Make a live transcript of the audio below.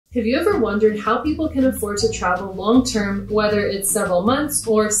Have you ever wondered how people can afford to travel long-term, whether it's several months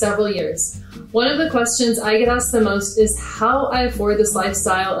or several years? One of the questions I get asked the most is how I afford this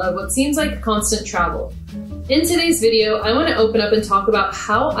lifestyle of what seems like constant travel. In today's video, I want to open up and talk about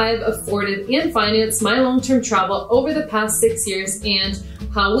how I've afforded and financed my long-term travel over the past 6 years and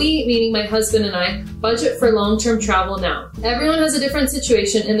how we, meaning my husband and I, budget for long-term travel now. Everyone has a different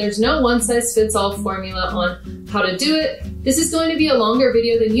situation and there's no one-size-fits-all formula on how to do it. This is going to be a longer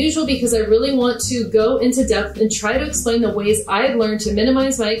video than usual because I really want to go into depth and try to explain the ways I've learned to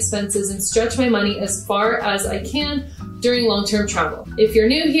minimize my expenses and stretch my money as far as I can during long-term travel. If you're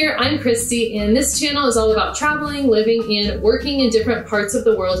new here, I'm Christy, and this channel is all about traveling, living, and working in different parts of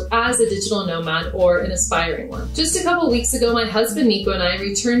the world as a digital nomad or an aspiring one. Just a couple weeks ago, my husband Nico and I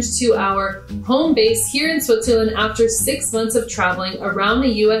returned to our home base here in Switzerland after 6 months of traveling around the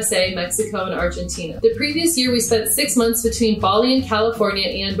USA, Mexico, and Argentina. The previous year, we spent 6 months between Bali and California,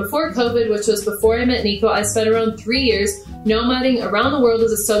 and before COVID, which was before I met Nico, I spent around 3 years nomading around the world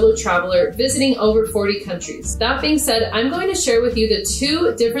as a solo traveler, visiting over 40 countries. That being said, I'm going to share with you the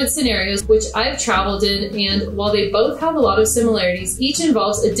 2 different scenarios which I've traveled in, and while they both have a lot of similarities, each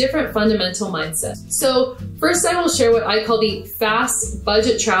involves a different fundamental mindset. So first I will share what I call the fast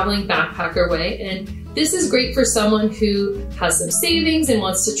budget traveling backpacker way, and this is great for someone who has some savings and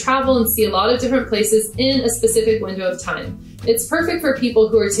wants to travel and see a lot of different places in a specific window of time. It's perfect for people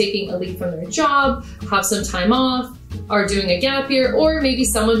who are taking a leave from their job, have some time off, are doing a gap year, or maybe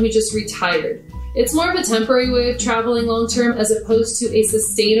someone who just retired. It's more of a temporary way of traveling long-term as opposed to a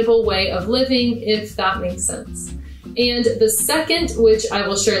sustainable way of living, if that makes sense. And the second, which I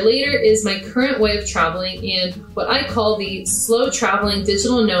will share later, is my current way of traveling and what I call the slow traveling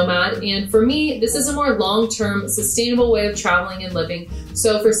digital nomad. And for me, this is a more long-term, sustainable way of traveling and living.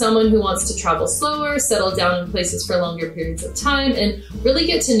 So for someone who wants to travel slower, settle down in places for longer periods of time, and really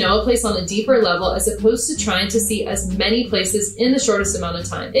get to know a place on a deeper level as opposed to trying to see as many places in the shortest amount of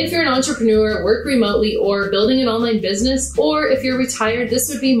time. If you're an entrepreneur, work remotely, or building an online business, or if you're retired, this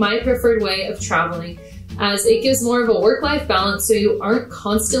would be my preferred way of traveling, as it gives more of a work-life balance so you aren't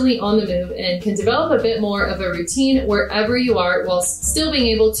constantly on the move and can develop a bit more of a routine wherever you are while still being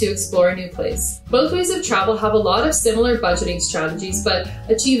able to explore a new place. Both ways of travel have a lot of similar budgeting strategies but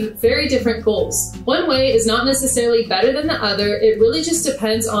achieve very different goals. One way is not necessarily better than the other. It really just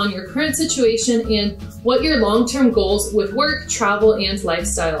depends on your current situation and what your long-term goals with work, travel, and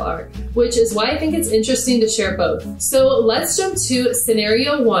lifestyle are, which is why I think it's interesting to share both. So let's jump to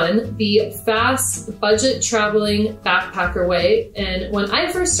scenario 1, the fast budget traveling backpacker way. And when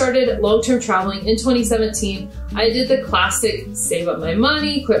I first started long-term traveling in 2017, I did the classic save up my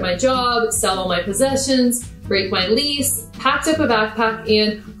money, quit my job, sell all my possessions, break my lease, packed up a backpack,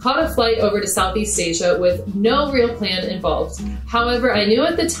 and caught a flight over to Southeast Asia with no real plan involved. However, I knew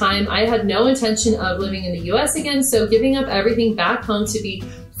at the time I had no intention of living in the US again, so giving up everything back home to be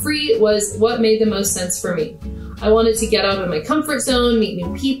free was what made the most sense for me. I wanted to get out of my comfort zone, meet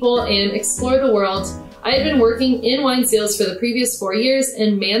new people, and explore the world. I had been working in wine sales for the previous 4 years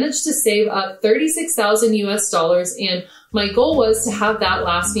and managed to save up $36,000 US, and my goal was to have that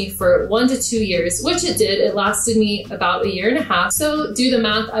last me for 1 to 2 years, which it did. It lasted me about 1.5 years. So do the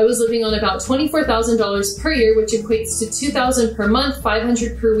math, I was living on about $24,000 per year, which equates to $2,000 per month,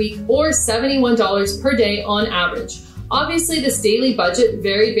 $500 per week, or $71 per day on average. Obviously, this daily budget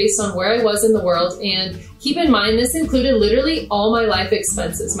varied based on where I was in the world, and keep in mind this included literally all my life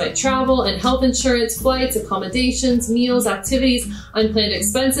expenses, my travel and health insurance, flights, accommodations, meals, activities, unplanned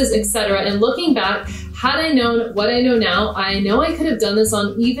expenses, etc. And looking back, had I known what I know now, I know I could have done this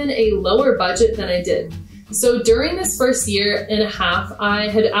on even a lower budget than I did. So during this first 1.5 years, I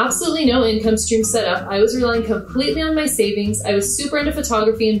had absolutely no income stream set up. I was relying completely on my savings. I was super into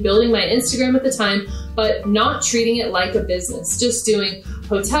photography and building my Instagram at the time, but not treating it like a business, just doing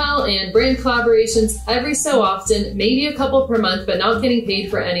hotel and brand collaborations every so often, maybe a couple per month, but not getting paid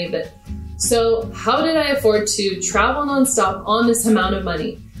for any of it. So how did I afford to travel nonstop on this amount of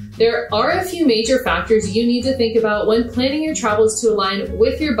money? There are a few major factors you need to think about when planning your travels to align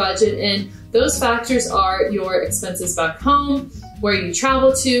with your budget, and those factors are your expenses back home, where you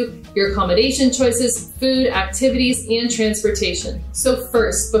travel to, your accommodation choices, food, activities, and transportation. So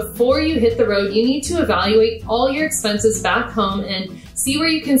first, before you hit the road, you need to evaluate all your expenses back home and see where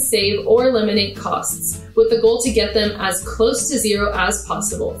you can save or eliminate costs, with the goal to get them as close to zero as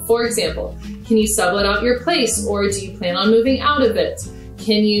possible. For example, can you sublet out your place, or do you plan on moving out of it?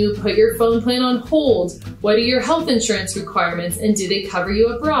 Can you put your phone plan on hold? What are your health insurance requirements, and do they cover you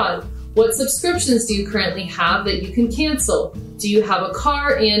abroad? What subscriptions do you currently have that you can cancel? Do you have a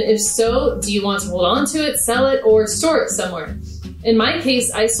car? And if so, do you want to hold on to it, sell it, or store it somewhere? In my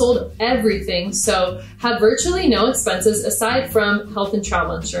case, I sold everything, so had virtually no expenses aside from health and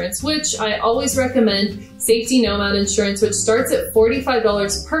travel insurance, which I always recommend safety Nomad insurance, which starts at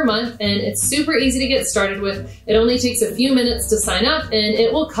 $45 per month, and it's super easy to get started with. It only takes a few minutes to sign up, and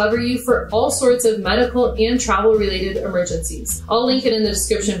it will cover you for all sorts of medical and travel related emergencies. I'll link it in the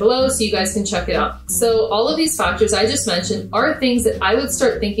description below so you guys can check it out. So all of these factors I just mentioned are things that I would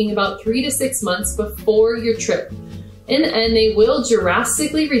start thinking about 3 to 6 months before your trip. In the end, they will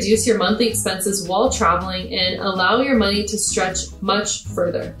drastically reduce your monthly expenses while traveling and allow your money to stretch much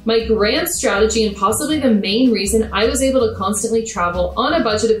further. My grand strategy, and possibly the main reason I was able to constantly travel on a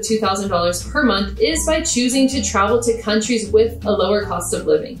budget of $2,000 per month, is by choosing to travel to countries with a lower cost of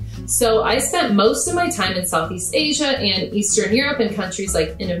living. So I spent most of my time in Southeast Asia and Eastern Europe in countries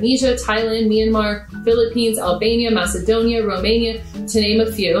like Indonesia, Thailand, Myanmar, Philippines, Albania, Macedonia, Romania, to name a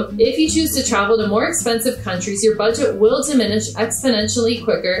few. If you choose to travel to more expensive countries, your budget will diminish exponentially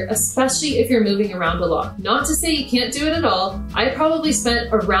quicker, especially if you're moving around a lot. Not to say you can't do it at all. I probably spent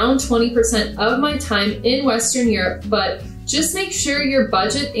around 20% of my time in Western Europe, but just make sure your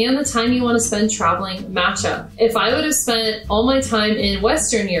budget and the time you want to spend traveling match up. If I would have spent all my time in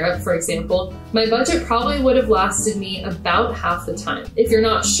Western Europe, for example, my budget probably would have lasted me about half the time. If you're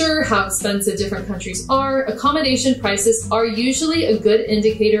not sure how expensive different countries are, accommodation prices are usually a good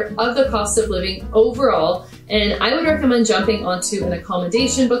indicator of the cost of living overall, and I would recommend jumping onto an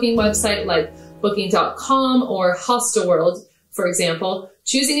accommodation booking website like booking.com or Hostelworld, for example,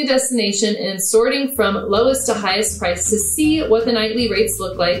 choosing a destination and sorting from lowest to highest price to see what the nightly rates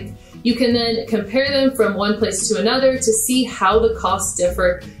look like. You can then compare them from one place to another to see how the costs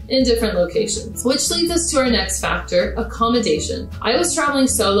differ in different locations. Which leads us to our next factor, accommodation. I was traveling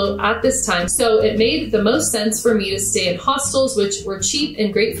solo at this time, so it made the most sense for me to stay in hostels, which were cheap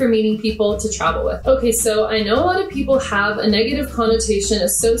and great for meeting people to travel with. Okay, so I know a lot of people have a negative connotation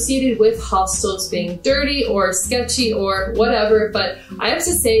associated with hostels being dirty or sketchy or whatever, but I have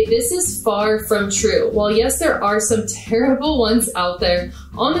to say this is far from true. While yes, there are some terrible ones out there,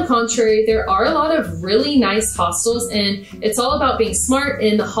 on the contrary, there are a lot of really nice hostels, and it's all about being smart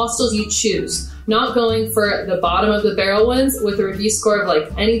in the hostels you choose. Not going for the bottom of the barrel ones with a review score of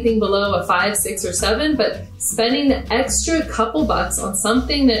like anything below a 5, 6, or 7, but spending the extra couple bucks on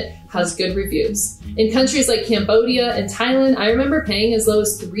something that has good reviews. In countries like Cambodia and Thailand, I remember paying as low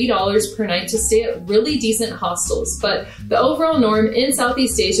as $3 per night to stay at really decent hostels, but the overall norm in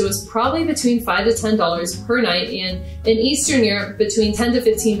Southeast Asia was probably between $5 to $10 per night, and in Eastern Europe between $10 to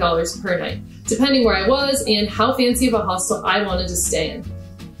 $15 per night, depending where I was and how fancy of a hostel I wanted to stay in.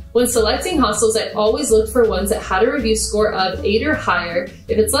 When selecting hostels, I always looked for ones that had a review score of 8 or higher.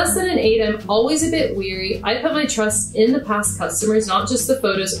 If it's less than an 8, I'm always a bit weary. I put my trust in the past customers, not just the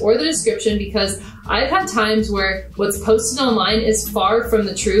photos or the description, because I've had times where what's posted online is far from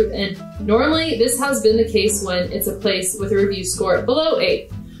the truth, and normally this has been the case when it's a place with a review score below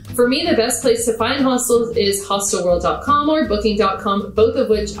 8. For me, the best place to find hostels is hostelworld.com or booking.com, both of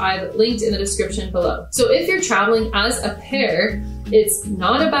which I've linked in the description below. So if you're traveling as a pair, it's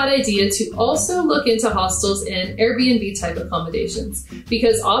not a bad idea to also look into hostels and Airbnb type accommodations,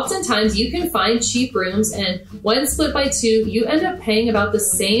 because oftentimes you can find cheap rooms, and when split by 2, you end up paying about the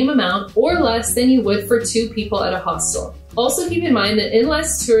same amount or less than you would for 2 people at a hostel. Also keep in mind that in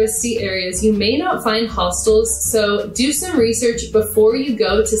less touristy areas, you may not find hostels, so do some research before you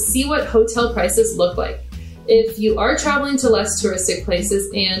go to see what hotel prices look like. If you are traveling to less touristic places,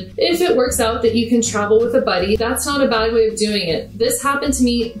 and if it works out that you can travel with a buddy, that's not a bad way of doing it. This happened to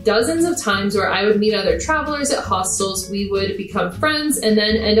me dozens of times where I would meet other travelers at hostels, we would become friends, and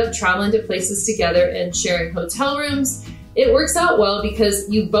then end up traveling to places together and sharing hotel rooms. It works out well because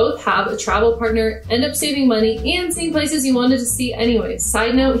you both have a travel partner, end up saving money, and seeing places you wanted to see anyway.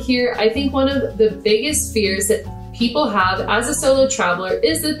 Side note here, I think one of the biggest fears that people have as a solo traveler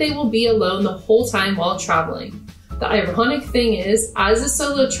is that they will be alone the whole time while traveling. The ironic thing is, as a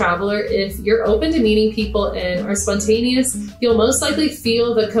solo traveler, if you're open to meeting people and are spontaneous, you'll most likely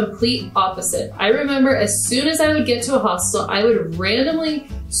feel the complete opposite. I remember as soon as I would get to a hostel, I would randomly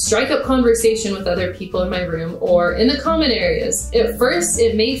strike up conversation with other people in my room or in the common areas. At first,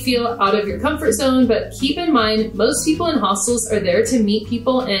 it may feel out of your comfort zone, but keep in mind, most people in hostels are there to meet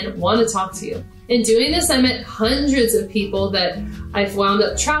people and want to talk to you. In doing this, I met hundreds of people that I've wound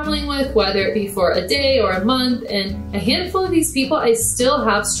up traveling with, whether it be for a day or a month, and a handful of these people I still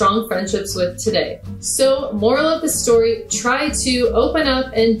have strong friendships with today. So, moral of the story, try to open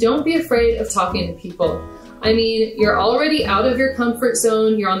up and don't be afraid of talking to people. I mean, you're already out of your comfort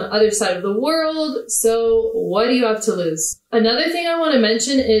zone, you're on the other side of the world, so what do you have to lose? Another thing I want to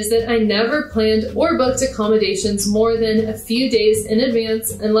mention is that I never planned or booked accommodations more than a few days in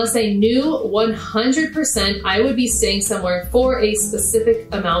advance unless I knew 100% I would be staying somewhere for a specific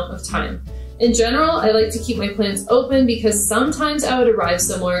amount of time. In general, I like to keep my plans open because sometimes I would arrive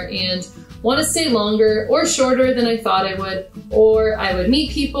somewhere and want to stay longer or shorter than I thought I would, or I would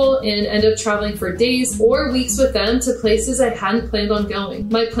meet people and end up traveling for days or weeks with them to places I hadn't planned on going.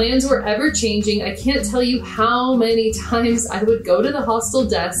 My plans were ever changing. I can't tell you how many times I would go to the hostel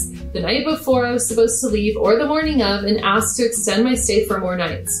desk the night before I was supposed to leave or the morning of and ask to extend my stay for more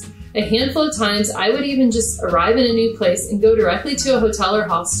nights. A handful of times I would even just arrive in a new place and go directly to a hotel or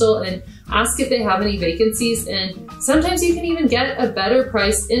hostel and ask if they have any vacancies, and sometimes you can even get a better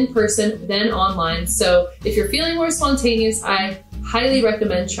price in person than online. So if you're feeling more spontaneous, I highly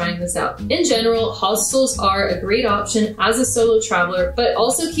recommend trying this out. In general, hostels are a great option as a solo traveler, but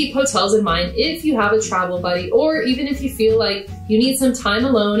also keep hotels in mind if you have a travel buddy or even if you feel like you need some time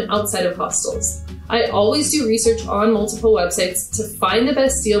alone outside of hostels. I always do research on multiple websites to find the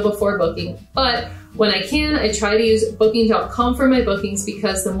best deal before booking, but when I can, I try to use booking.com for my bookings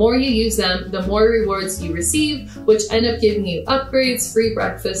because the more you use them, the more rewards you receive, which end up giving you upgrades, free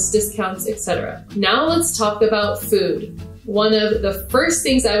breakfasts, discounts, etc. Now let's talk about food. One of the first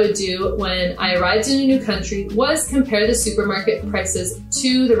things I would do when I arrived in a new country was compare the supermarket prices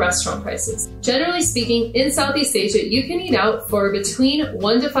to the restaurant prices. Generally speaking, in Southeast Asia, you can eat out for between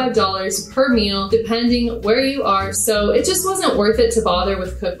 $1 to $5 per meal, depending where you are, so it just wasn't worth it to bother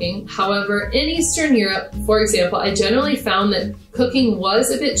with cooking. However, in Eastern Europe, for example, I generally found that cooking was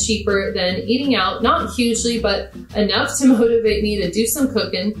a bit cheaper than eating out, not hugely, but enough to motivate me to do some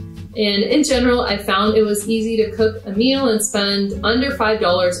cooking. And in general, I found it was easy to cook a meal and spend under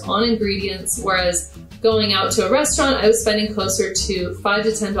 $5 on ingredients, whereas going out to a restaurant, I was spending closer to $5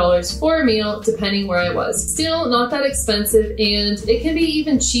 to $10 for a meal, depending where I was. Still not that expensive, and it can be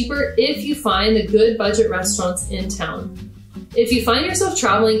even cheaper if you find the good budget restaurants in town. If you find yourself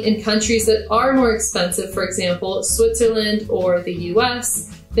traveling in countries that are more expensive, for example, Switzerland or the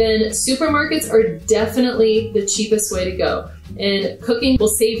US, then supermarkets are definitely the cheapest way to go. And cooking will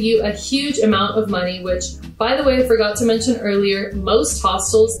save you a huge amount of money, which, by the way, I forgot to mention earlier, most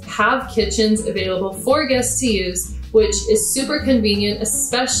hostels have kitchens available for guests to use, which is super convenient,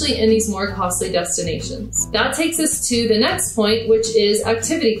 especially in these more costly destinations. That takes us to the next point, which is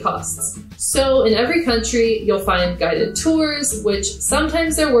activity costs. So in every country, you'll find guided tours, which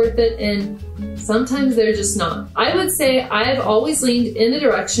sometimes they're worth it and sometimes they're just not. I would say I've always leaned in the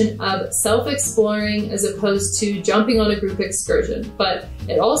direction of self-exploring as opposed to jumping on a group excursion, but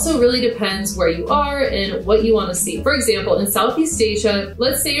it also really depends where you are and what you want to see. For example, in Southeast Asia,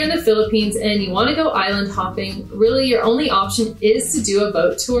 let's say you're in the Philippines and you want to go island hopping, really your only option is to do a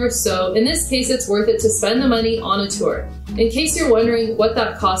boat tour, so in this case it's worth it to spend the money on a tour. In case you're wondering what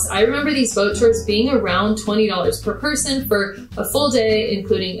that costs, I remember these boat tours being around $20 per person for a full day,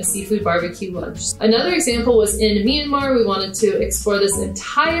 including a seafood barbecue lunch. Another example was in Myanmar. We wanted to explore this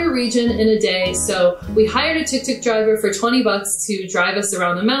entire region in a day, so we hired a tuk-tuk driver for 20 bucks to drive us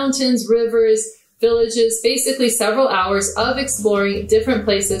around the mountains, rivers, villages, basically several hours of exploring different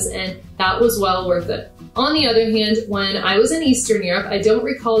places, and that was well worth it. On the other hand, when I was in Eastern Europe, I don't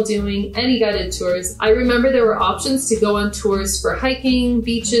recall doing any guided tours. I remember there were options to go on tours for hiking,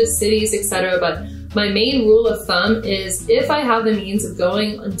 beaches, cities, etc., but my main rule of thumb is if I have the means of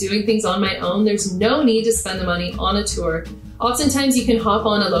going and doing things on my own, there's no need to spend the money on a tour. Oftentimes you can hop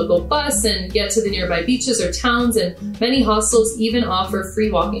on a local bus and get to the nearby beaches or towns, and many hostels even offer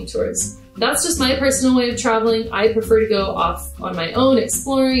free walking tours. That's just my personal way of traveling. I prefer to go off on my own,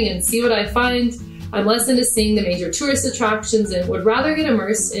 exploring and see what I find. I'm less into seeing the major tourist attractions and would rather get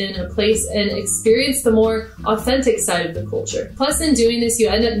immersed in a place and experience the more authentic side of the culture. Plus, in doing this, you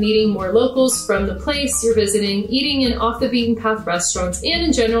end up meeting more locals from the place you're visiting, eating in off-the-beaten-path restaurants, and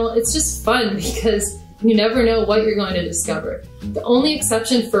in general, it's just fun because you never know what you're going to discover. The only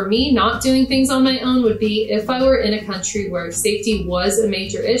exception for me not doing things on my own would be if I were in a country where safety was a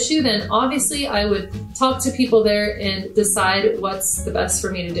major issue, then obviously I would talk to people there and decide what's the best for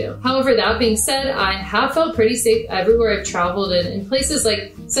me to do. However, that being said, I have felt pretty safe everywhere I've traveled, and in places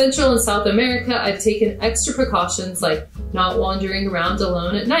like Central and South America, I've taken extra precautions like not wandering around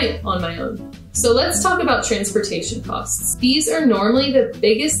alone at night on my own. So let's talk about transportation costs. These are normally the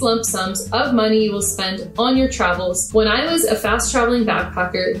biggest lump sums of money you will spend on your travels. When I was a fast traveling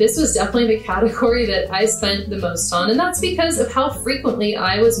backpacker, this was definitely the category that I spent the most on, and that's because of how frequently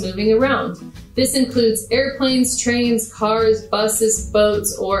I was moving around. This includes airplanes, trains, cars, buses,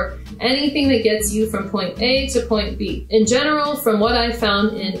 boats, or anything that gets you from point A to point B. In general, from what I've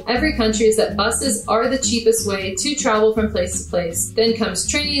found in every country is that buses are the cheapest way to travel from place to place. Then comes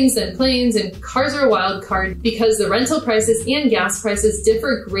trains and planes, and cars are a wild card because the rental prices and gas prices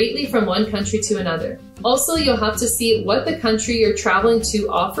differ greatly from one country to another. Also, you'll have to see what the country you're traveling to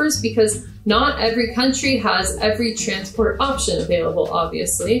offers because not every country has every transport option available,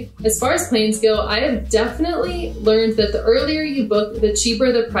 obviously. As far as planes go, I have definitely learned that the earlier you book, the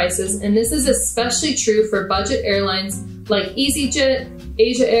cheaper the prices, and this is especially true for budget airlines like EasyJet,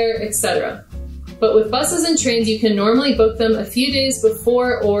 Asia Air, etc. But with buses and trains, you can normally book them a few days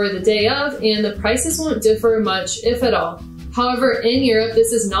before or the day of, and the prices won't differ much, if at all. However, in Europe,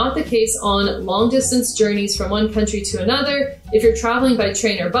 this is not the case on long-distance journeys from one country to another. If you're traveling by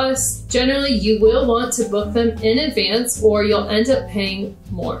train or bus, generally you will want to book them in advance or you'll end up paying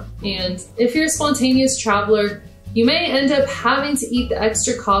more. And if you're a spontaneous traveler, you may end up having to eat the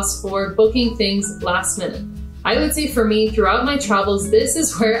extra cost for booking things last minute. I would say for me, throughout my travels, this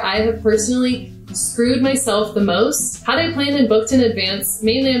is where I have personally screwed myself the most. Had I planned and booked in advance,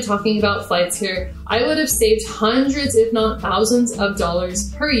 mainly I'm talking about flights here, I would have saved hundreds if not thousands of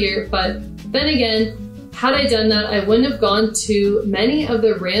dollars per year, but then again, had I done that, I wouldn't have gone to many of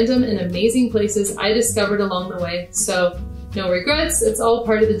the random and amazing places I discovered along the way, so no regrets, it's all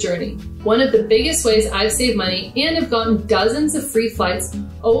part of the journey. One of the biggest ways I've saved money and have gotten dozens of free flights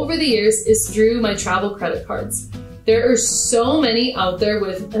over the years is through my travel credit cards. There are so many out there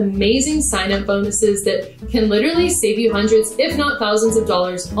with amazing sign-up bonuses that can literally save you hundreds, if not thousands of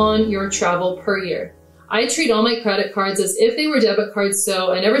dollars on your travel per year. I treat all my credit cards as if they were debit cards,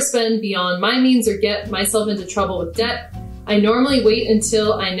 so I never spend beyond my means or get myself into trouble with debt. I normally wait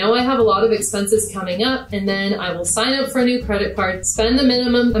until I know I have a lot of expenses coming up, and then I will sign up for a new credit card, spend the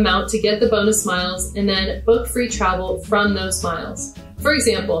minimum amount to get the bonus miles, and then book free travel from those miles. For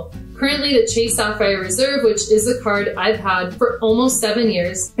example, currently the Chase Sapphire Reserve, which is a card I've had for almost 7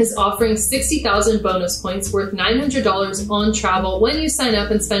 years, is offering 60,000 bonus points worth $900 on travel when you sign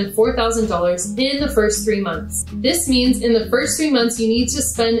up and spend $4,000 in the first 3 months. This means in the first 3 months you need to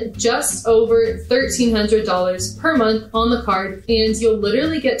spend just over $1,300 per month on the card, and you'll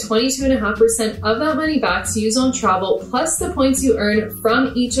literally get 22.5% of that money back to use on travel, plus the points you earn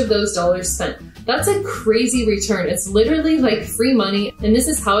from each of those dollars spent. That's a crazy return. It's literally like free money, and this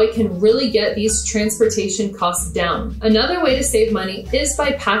is how I can really get these transportation costs down. Another way to save money is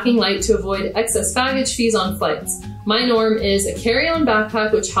by packing light to avoid excess baggage fees on flights. My norm is a carry-on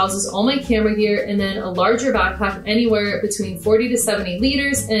backpack which houses all my camera gear, and then a larger backpack anywhere between 40 to 70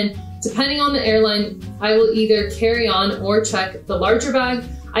 liters, and depending on the airline, I will either carry on or check the larger bag.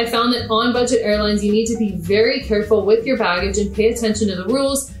 I found that on budget airlines, you need to be very careful with your baggage and pay attention to the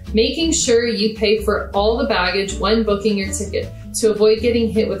rules, making sure you pay for all the baggage when booking your ticket to avoid getting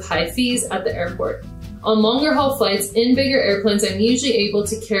hit with high fees at the airport. On longer haul flights in bigger airplanes, I'm usually able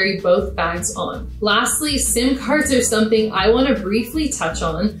to carry both bags on. Lastly, SIM cards are something I want to briefly touch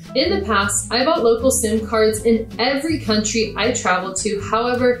on. In the past, I bought local SIM cards in every country I traveled to.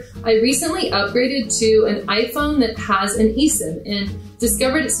 However, I recently upgraded to an iPhone that has an eSIM and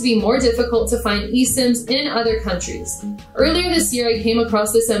discovered it to be more difficult to find eSIMs in other countries. Earlier this year, I came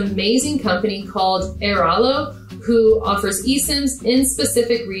across this amazing company called Airalo, who offers eSIMs in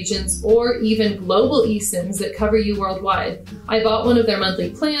specific regions or even global eSIMs that cover you worldwide. I bought one of their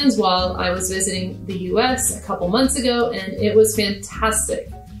monthly plans while I was visiting the US a couple months ago, and it was fantastic.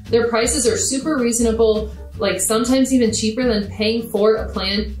 Their prices are super reasonable, like sometimes even cheaper than paying for a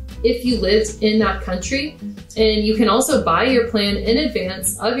plan if you lived in that country. And you can also buy your plan in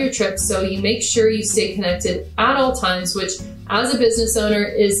advance of your trip, so you make sure you stay connected at all times, which as a business owner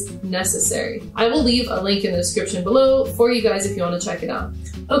is necessary. I will leave a link in the description below for you guys if you want to check it out.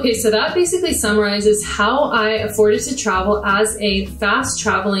 Okay, so that basically summarizes how I afforded to travel as a fast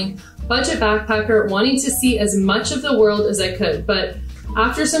traveling budget backpacker wanting to see as much of the world as I could. But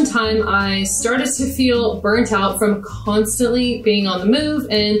after some time, I started to feel burnt out from constantly being on the move,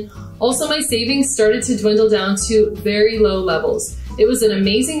 and also my savings started to dwindle down to very low levels. It was an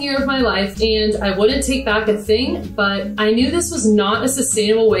amazing year of my life, and I wouldn't take back a thing, but I knew this was not a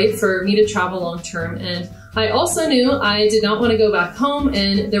sustainable way for me to travel long term, and I also knew I did not want to go back home,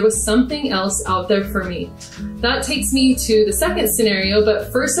 and there was something else out there for me. That takes me to the second scenario,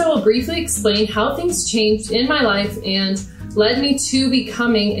 but first I will briefly explain how things changed in my life and led me to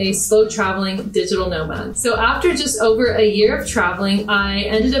becoming a slow traveling digital nomad. So after just over a year of traveling, I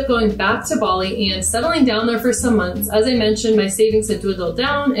ended up going back to Bali and settling down there for some months. As I mentioned, my savings had dwindled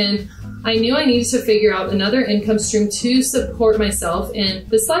down, and I knew I needed to figure out another income stream to support myself in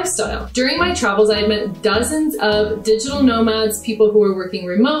this lifestyle. During my travels, I had met dozens of digital nomads, people who were working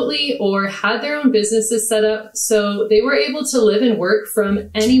remotely or had their own businesses set up, so they were able to live and work from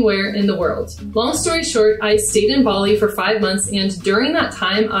anywhere in the world. Long story short, I stayed in Bali for 5 months, and during that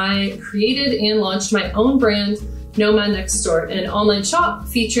time, I created and launched my own brand, Nomad Next Door, an online shop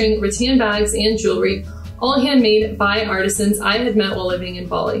featuring rattan bags and jewelry, all handmade by artisans I had met while living in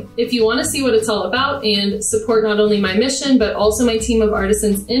Bali. If you want to see what it's all about and support not only my mission, but also my team of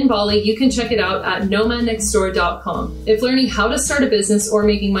artisans in Bali, you can check it out at nomadnextdoor.com. If learning how to start a business or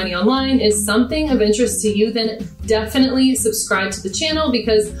making money online is something of interest to you, then definitely subscribe to the channel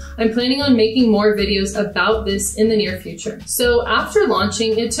because I'm planning on making more videos about this in the near future. So after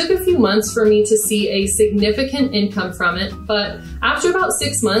launching, it took a few months for me to see a significant income from it, but after about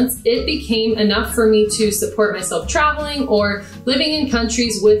 6 months, it became enough for me to support myself traveling or living in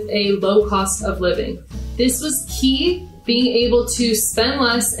countries with a low cost of living. This was key, being able to spend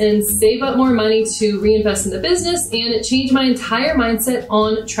less and save up more money to reinvest in the business, and it changed my entire mindset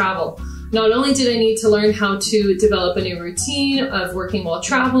on travel. Not only did I need to learn how to develop a new routine of working while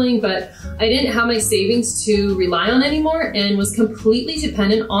traveling, but I didn't have my savings to rely on anymore and was completely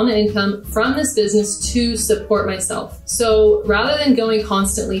dependent on the income from this business to support myself. So rather than going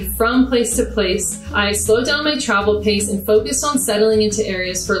constantly from place to place, I slowed down my travel pace and focused on settling into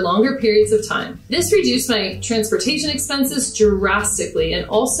areas for longer periods of time. This reduced my transportation expenses drastically and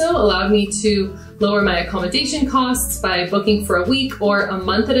also allowed me to lower my accommodation costs by booking for a week or a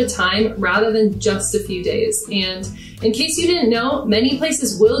month at a time rather than just a few days. And in case you didn't know, many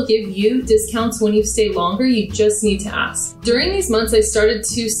places will give you discounts when you stay longer, you just need to ask. During these months, I started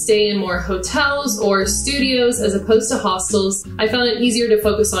to stay in more hotels or studios as opposed to hostels. I found it easier to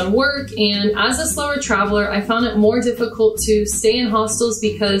focus on work, and as a slower traveler, I found it more difficult to stay in hostels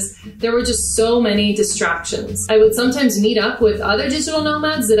because there were just so many distractions. I would sometimes meet up with other digital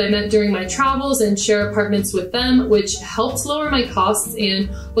nomads that I met during my travels and share apartments with them, which helped lower my costs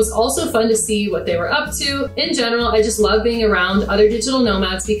and was also fun to see what they were up to. In general, I just love being around other digital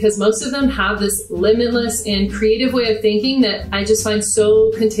nomads because most of them have this limitless and creative way of thinking that I just find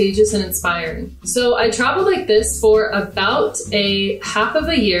so contagious and inspiring. So I traveled like this for about a half of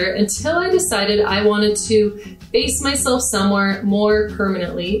a year until I decided I wanted to base myself somewhere more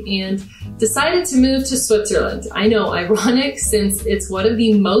permanently and decided to move to Switzerland. I know, ironic since it's one of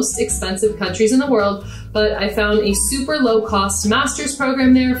the most expensive countries in the world, but I found a super low cost master's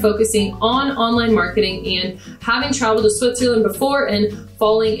program there focusing on online marketing, and having traveled to Switzerland before and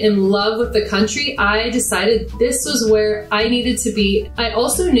falling in love with the country, I decided this was where I needed to be. I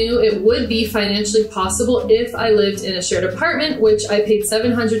also knew it would be financially possible if I lived in a shared apartment, which I paid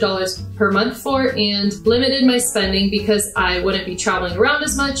 $700 per month for, and limited my spending because I wouldn't be traveling around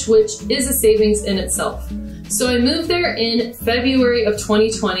as much, which is a savings in itself. So I moved there in February of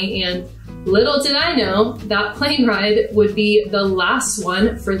 2020, and little did I know that plane ride would be the last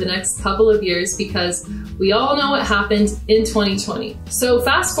one for the next couple of years because we all know what happened in 2020. So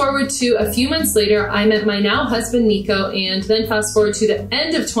fast forward to a few months later, I met my now husband Nico, and then fast forward to the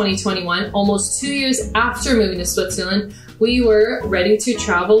end of 2021, almost 2 years after moving to Switzerland, we were ready to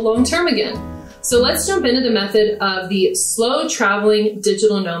travel long-term again. So let's jump into the method of the slow traveling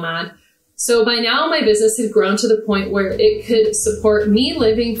digital nomad. So by now my business had grown to the point where it could support me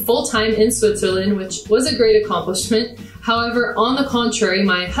living full-time in Switzerland, which was a great accomplishment. However, on the contrary,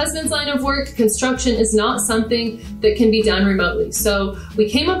 my husband's line of work, construction, is not something that can be done remotely. So we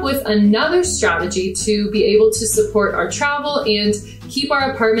came up with another strategy to be able to support our travel and keep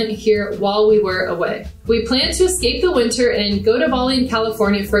our apartment here while we were away. We planned to escape the winter and go to Bali in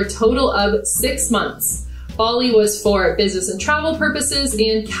California for a total of 6 months. Bali was for business and travel purposes,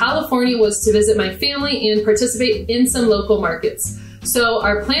 and California was to visit my family and participate in some local markets. So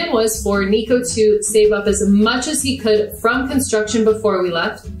our plan was for Nico to save up as much as he could from construction before we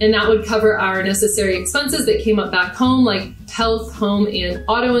left, and that would cover our necessary expenses that came up back home, like health, home, and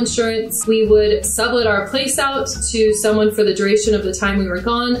auto insurance. We would sublet our place out to someone for the duration of the time we were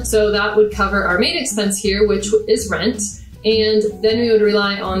gone, so that would cover our main expense here, which is rent. And then we would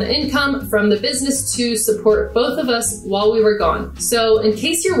rely on the income from the business to support both of us while we were gone. So in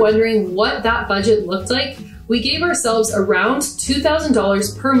case you're wondering what that budget looked like, we gave ourselves around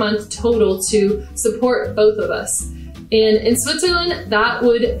 $2,000 per month total to support both of us. And in Switzerland, that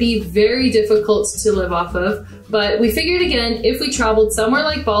would be very difficult to live off of, but we figured again, if we traveled somewhere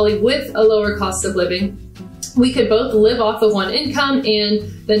like Bali with a lower cost of living, we could both live off of one income, and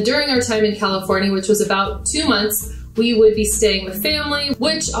then during our time in California, which was about 2 months, we would be staying with family,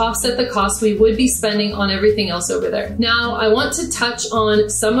 which offset the cost we would be spending on everything else over there. Now, I want to touch on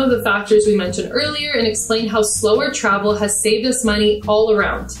some of the factors we mentioned earlier and explain how slower travel has saved us money all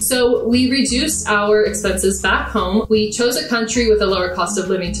around. So we reduced our expenses back home. We chose a country with a lower cost of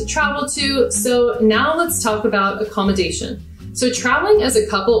living to travel to. So now let's talk about accommodation. So traveling as a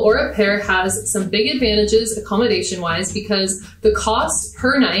couple or a pair has some big advantages accommodation-wise because the cost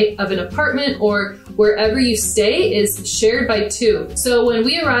per night of an apartment or wherever you stay is shared by two. So when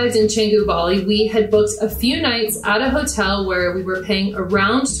we arrived in Canggu, Bali, we had booked a few nights at a hotel where we were paying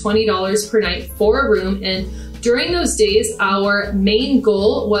around $20 per night for a room, and during those days, our main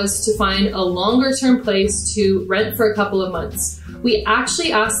goal was to find a longer-term place to rent for a couple of months. We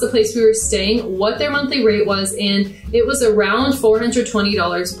actually asked the place we were staying what their monthly rate was, and it was around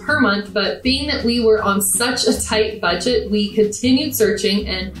 $420 per month, but being that we were on such a tight budget, we continued searching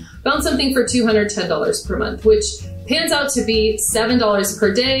and found something for $210 per month, which pans out to be $7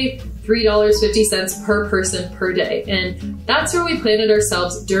 per day, $3.50 per person per day. And that's where we planted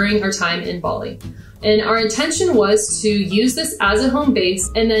ourselves during our time in Bali. And our intention was to use this as a home base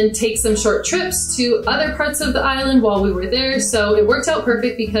and then take some short trips to other parts of the island while we were there. So it worked out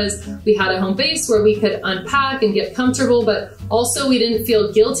perfect because we had a home base where we could unpack and get comfortable, but also we didn't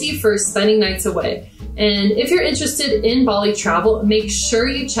feel guilty for spending nights away. And if you're interested in Bali travel, make sure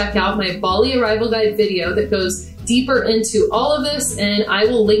you check out my Bali arrival guide video that goes deeper into all of this, and I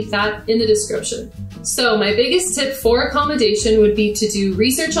will link that in the description. So my biggest tip for accommodation would be to do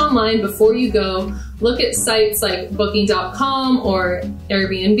research online before you go. Look at sites like booking.com or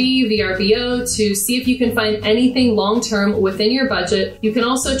Airbnb, VRBO to see if you can find anything long-term within your budget. You can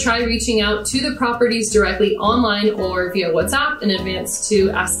also try reaching out to the properties directly online or via WhatsApp in advance to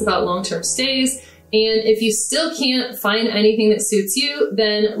ask about long-term stays. And if you still can't find anything that suits you,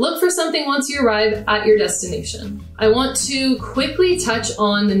 then look for something once you arrive at your destination. I want to quickly touch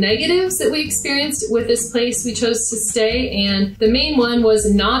on the negatives that we experienced with this place we chose to stay, and the main one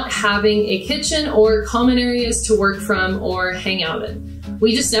was not having a kitchen or common areas to work from or hang out in.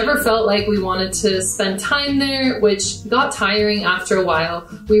 We just never felt like we wanted to spend time there, which got tiring after a while.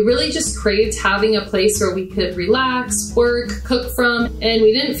 We really just craved having a place where we could relax, work, cook from, and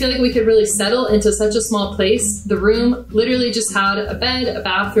we didn't feel like we could really settle into such a small place. The room literally just had a bed, a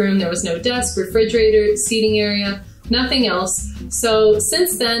bathroom, there was no desk, refrigerator, seating area, nothing else. So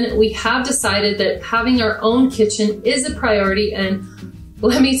since then, we have decided that having our own kitchen is a priority, and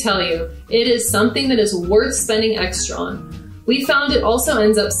let me tell you, it is something that is worth spending extra on. We found it also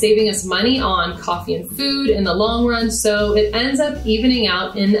ends up saving us money on coffee and food in the long run, so it ends up evening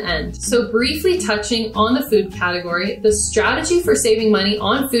out in the end. So briefly touching on the food category, the strategy for saving money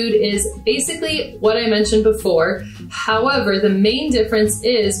on food is basically what I mentioned before. However, the main difference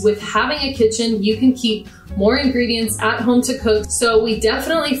is with having a kitchen, you can keep more ingredients at home to cook. So we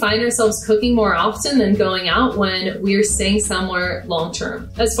definitely find ourselves cooking more often than going out when we're staying somewhere long term.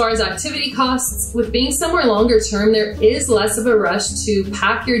 As far as activity costs, with being somewhere longer term, there is less of a rush to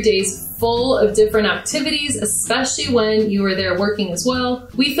pack your days full of different activities, especially when you were there working as well.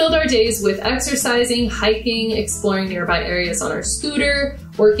 We filled our days with exercising, hiking, exploring nearby areas on our scooter,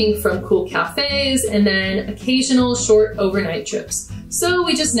 working from cool cafes, and then occasional short overnight trips. So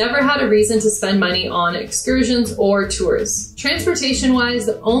we just never had a reason to spend money on excursions or tours. Transportation-wise,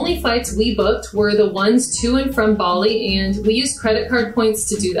 the only flights we booked were the ones to and from Bali, and we used credit card points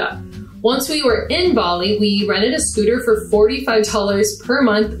to do that. Once we were in Bali, we rented a scooter for $45 per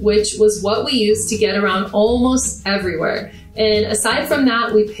month, which was what we used to get around almost everywhere. And aside from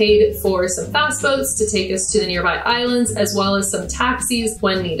that, we paid for some fast boats to take us to the nearby islands, as well as some taxis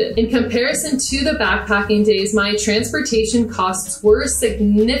when needed. In comparison to the backpacking days, my transportation costs were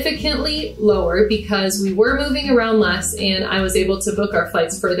significantly lower because we were moving around less and I was able to book our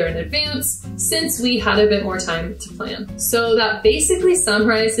flights further in advance since we had a bit more time to plan. So that basically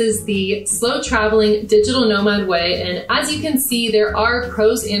summarizes the slow traveling digital nomad way. And as you can see, there are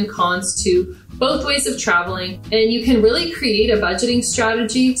pros and cons to both ways of traveling, and you can really create a budgeting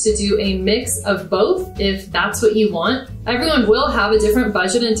strategy to do a mix of both if that's what you want. Everyone will have a different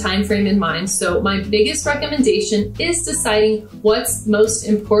budget and time frame in mind, so my biggest recommendation is deciding what's most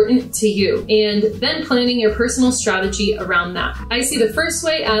important to you and then planning your personal strategy around that. I see the first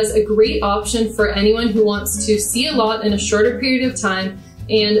way as a great option for anyone who wants to see a lot in a shorter period of time,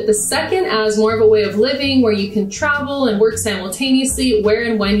 and the second as more of a way of living where you can travel and work simultaneously where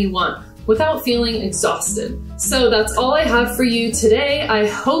and when you want, without feeling exhausted. So that's all I have for you today. I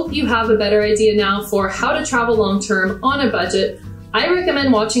hope you have a better idea now for how to travel long term on a budget. I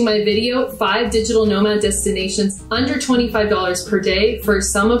recommend watching my video, 5 Digital Nomad Destinations Under $25 per Day, for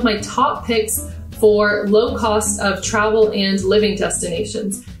some of my top picks for low cost of travel and living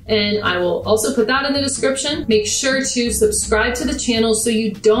destinations. And I will also put that in the description. Make sure to subscribe to the channel so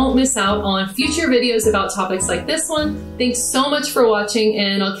you don't miss out on future videos about topics like this one. Thanks so much for watching,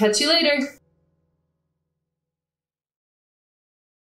 and I'll catch you later.